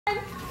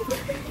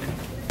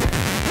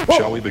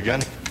Shall we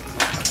begin?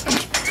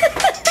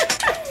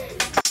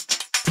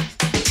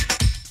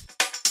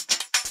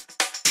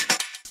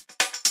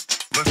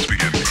 Let's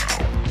begin now.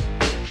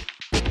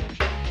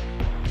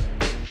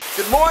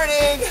 Good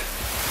morning!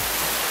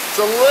 It's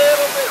a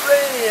little bit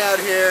rainy out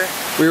here.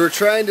 We were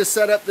trying to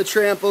set up the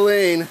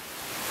trampoline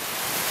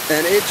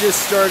and it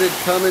just started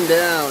coming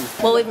down.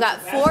 Well, we've got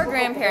 4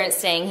 grandparents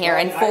staying here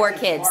and 4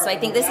 kids, so I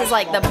think this is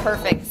like the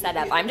perfect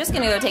setup. I'm just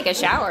gonna go take a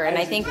shower and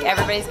I think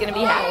everybody's gonna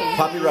be happy.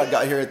 Poppy Rod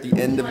got here at the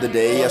end of the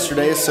day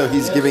yesterday, so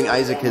he's giving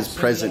Isaac his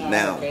present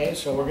now. Okay,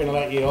 so we're gonna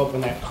let you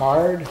open that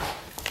card.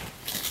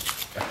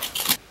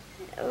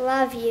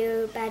 Love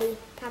you, buddy.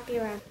 Poppy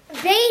Rod.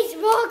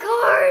 Baseball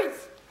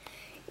cards!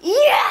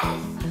 Yes!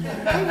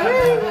 I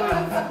really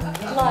want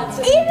lots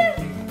of even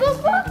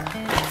football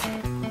cards.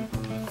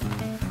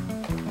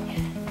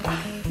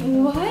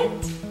 What?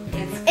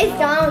 It's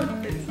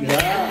gone.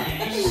 Yeah.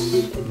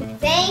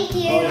 Thank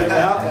you. Oh, you're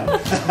welcome.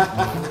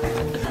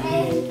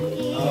 Thank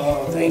you.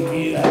 Oh, thank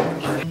you.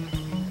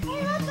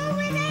 Hey, look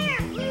over there.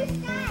 Blue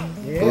sky.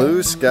 Yeah.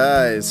 Blue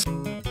skies.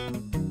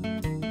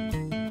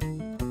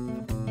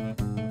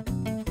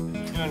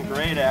 Doing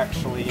great,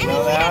 actually. You And know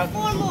we that? have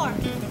 4 more.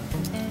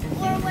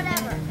 Or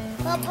whatever.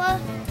 Papa,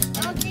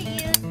 don't you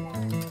use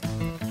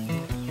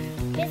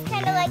It's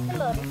kind of like the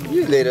motor.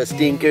 You little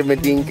stinker,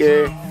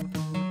 madinker.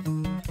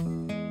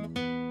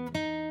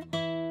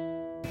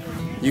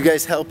 You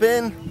guys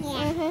helping?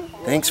 Yeah.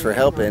 Thanks for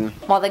helping.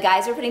 While the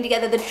guys are putting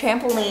together the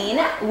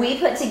trampoline, we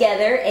put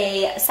together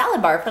a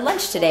salad bar for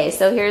lunch today.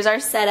 So here's our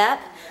setup.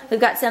 We've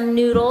got some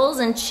noodles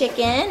and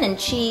chicken and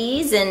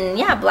cheese and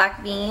yeah,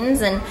 black beans.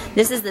 And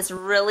this is this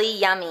really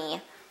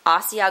yummy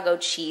Asiago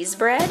cheese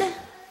bread.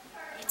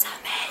 It's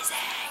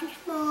amazing.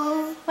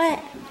 Mom,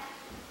 What?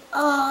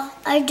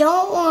 I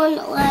don't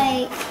want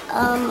like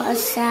a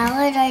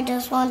salad. I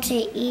just want to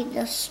eat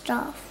the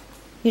stuff.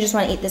 You just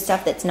want to eat the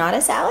stuff that's not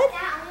a salad?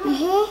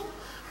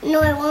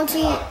 No, I want to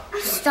eat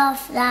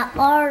stuff that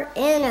are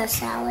in a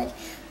salad,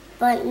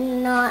 but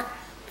not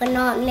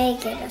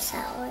make it a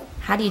salad.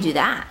 How do you do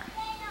that?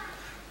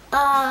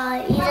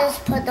 You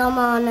just put them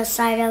on the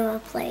side of a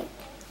plate.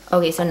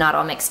 Okay, so not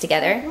all mixed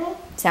together?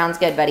 Sounds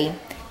good, buddy.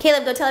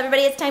 Caleb, go tell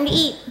everybody it's time to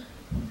eat.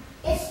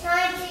 It's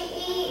time to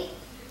eat.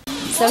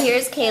 So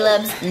here's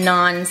Caleb's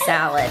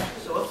non-salad.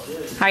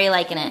 How are you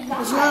liking it?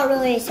 It's not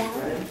really a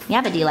salad.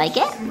 Yeah, but do you like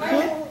it?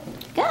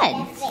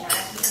 Good.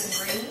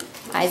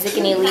 Isaac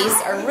and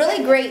Elise are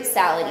really great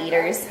salad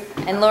eaters,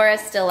 and Laura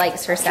still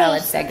likes her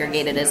salad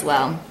segregated as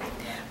well.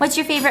 What's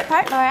your favorite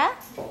part, Laura?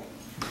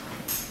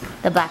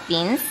 The black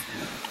beans?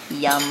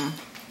 Yum.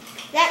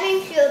 That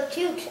means you'll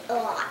toot a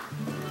lot.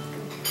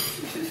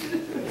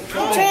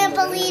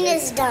 Trampoline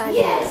is done.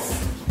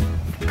 Yes.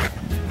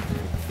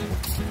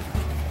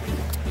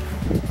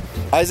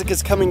 Isaac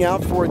is coming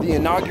out for the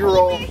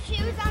inaugural. Put your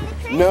shoes on the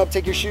trampoline. Nope,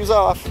 take your shoes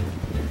off.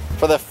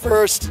 For the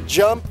first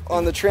jump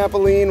on the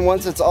trampoline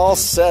once it's all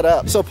set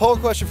up. So poll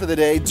question for the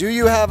day, do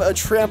you have a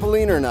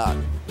trampoline or not?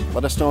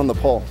 Let us know in the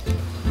poll.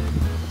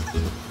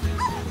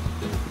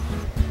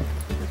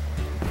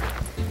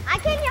 I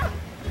can jump.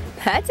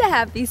 That's a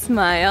happy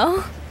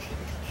smile.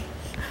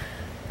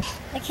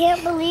 I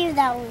can't believe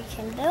that we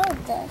can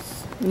build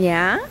this.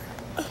 Yeah?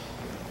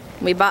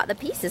 We bought the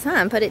pieces, huh,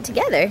 and put it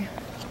together.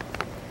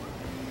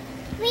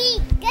 We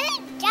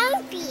good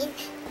jumping.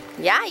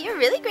 Yeah, you're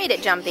really great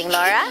at jumping,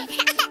 Laura.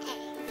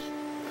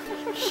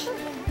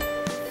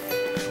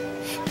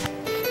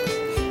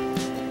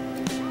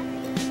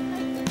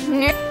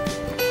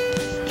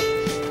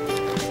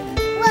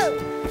 Whoa.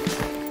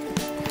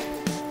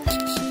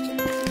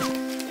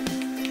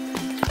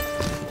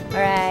 All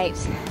right,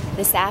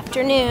 this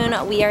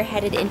afternoon we are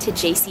headed into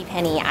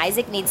JCPenney.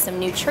 Isaac needs some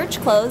new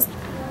church clothes.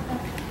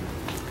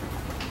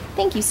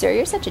 Thank you, sir.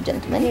 You're such a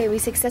gentleman. Here, we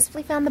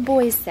successfully found the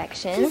boys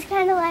section. She's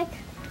kind of like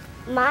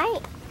my,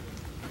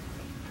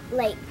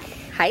 like,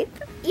 Height?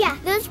 yeah,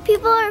 those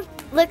people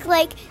look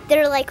like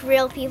they're like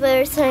real people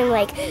or something.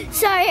 Like,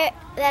 sorry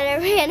that I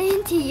ran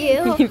into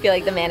you. You feel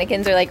like the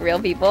mannequins are like real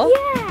people?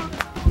 Yeah.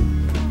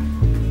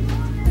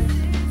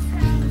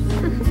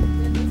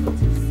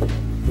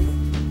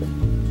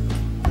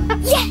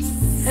 Yes!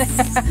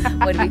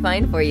 What did we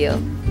find for you?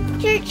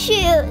 Church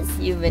shoes.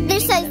 You've been They're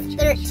needing size some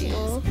church 13.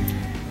 shoes.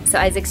 So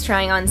Isaac's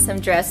trying on some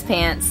dress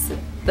pants.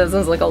 Those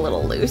ones look a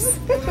little loose.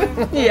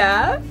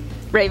 Yeah?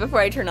 Right before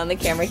I turned on the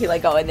camera, he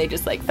let go and they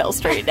just like fell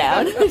straight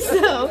down.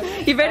 So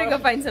you better go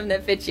find some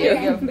that fit you.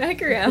 Go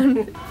back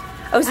around.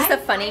 Oh, is this a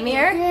funny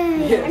mirror?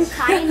 I'm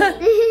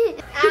tiny.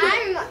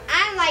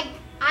 I'm like,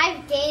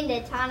 I've gained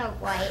a ton of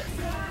weight.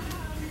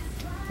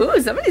 Ooh,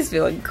 somebody's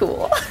feeling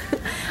cool.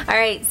 All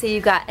right, so you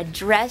got a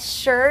dress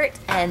shirt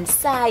and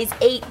size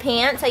 8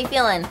 pants. How you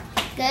feeling?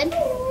 Good.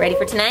 Ready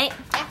for tonight?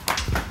 Yeah.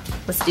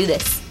 Let's do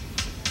this.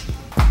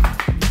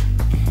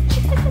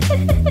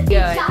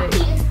 Good.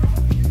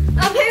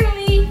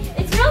 Apparently,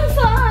 it's really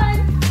fun.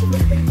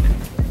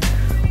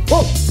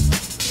 Whoa.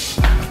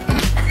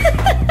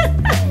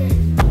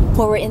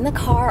 Well, we're in the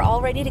car all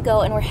ready to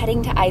go and we're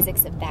heading to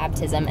Isaac's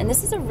baptism, and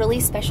this is a really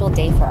special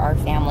day for our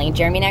family.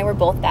 Jeremy and I were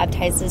both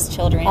baptized as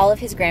children. All of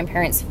his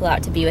grandparents flew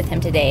out to be with him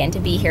today and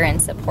to be here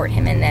and support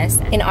him in this.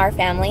 In our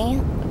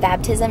family,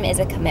 baptism is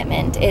a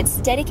commitment. It's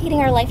dedicating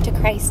our life to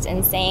Christ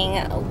and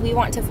saying, we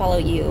want to follow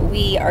you.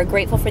 We are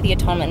grateful for the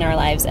atonement in our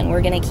lives and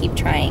we're gonna keep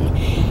trying.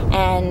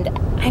 And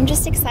I'm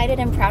just excited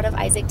and proud of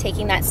Isaac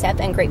taking that step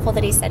and grateful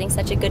that he's setting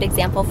such a good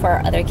example for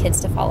our other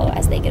kids to follow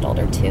as they get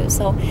older too.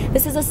 So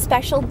this is a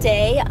special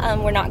day.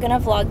 We're not gonna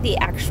vlog the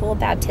actual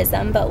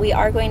baptism, but we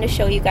are going to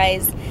show you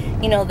guys,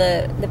 you know,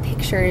 the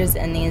pictures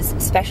and these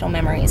special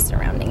memories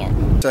surrounding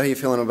it. So how are you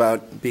feeling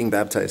about being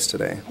baptized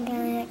today? I'm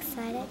really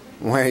excited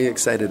Why are you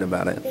excited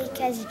about it?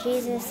 because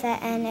Jesus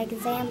set an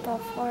example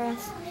for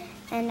us,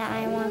 and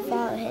I want to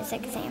follow his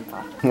example.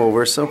 Well,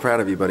 we're so proud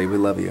of you, buddy. We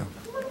love you.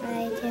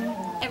 I do.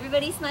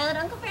 Everybody smile at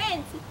Uncle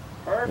Franz.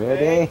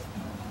 Ready?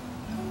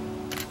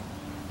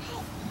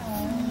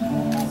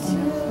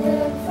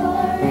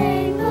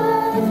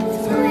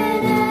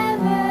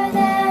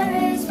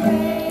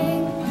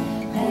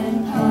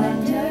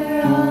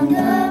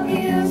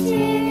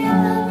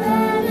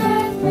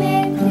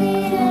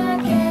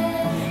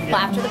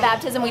 After the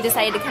baptism, we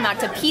decided to come out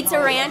to Pizza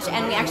Ranch,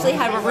 and we actually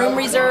have a room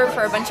reserved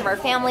for a bunch of our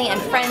family and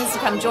friends to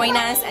come join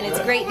us, and it's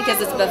great because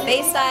it's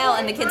buffet style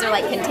and the kids are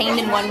like contained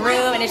in one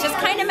room, and it's just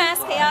kind of mass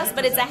chaos,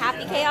 but it's a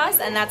happy chaos,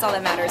 and that's all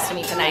that matters to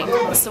me tonight.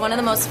 So one of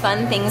the most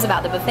fun things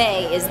about the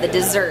buffet is the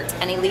dessert,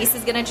 and Elise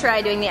is gonna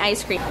try doing the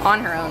ice cream on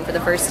her own for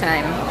the first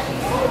time.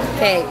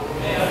 Okay,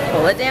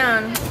 pull it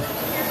down.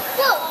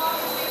 Whoa!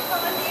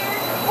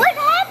 What's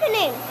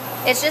happening?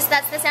 It's just,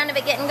 that's the sound of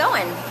it getting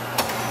going.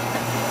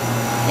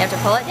 You have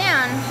to pull it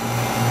down.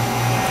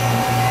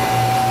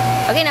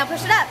 Okay, now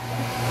push it up.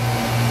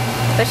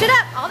 Push it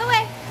up all the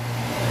way.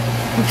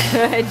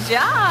 Good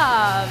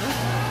job.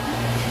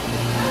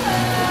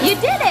 You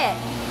did it.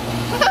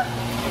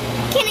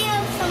 Can I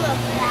have some of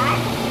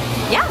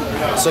that?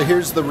 Yeah. So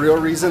here's the real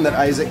reason that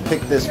Isaac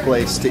picked this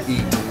place to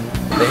eat.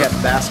 They have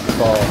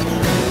basketball.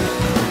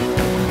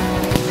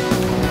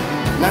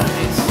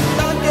 Nice.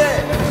 Not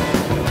good.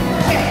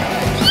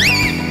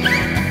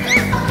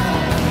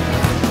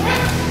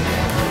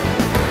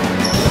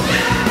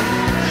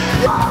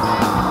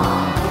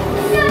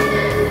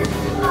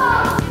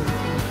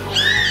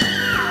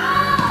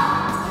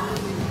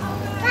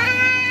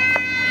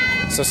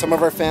 So some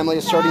of our family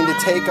is starting to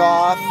take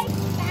off.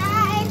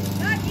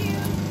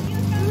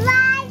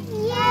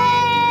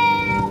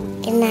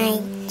 Good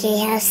night,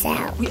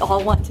 jhousevlogs. We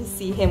all want to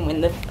see him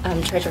when the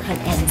treasure hunt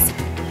ends.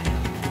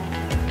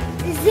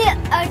 Is it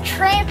a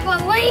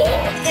trampoline?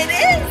 It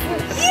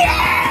is.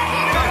 Yeah!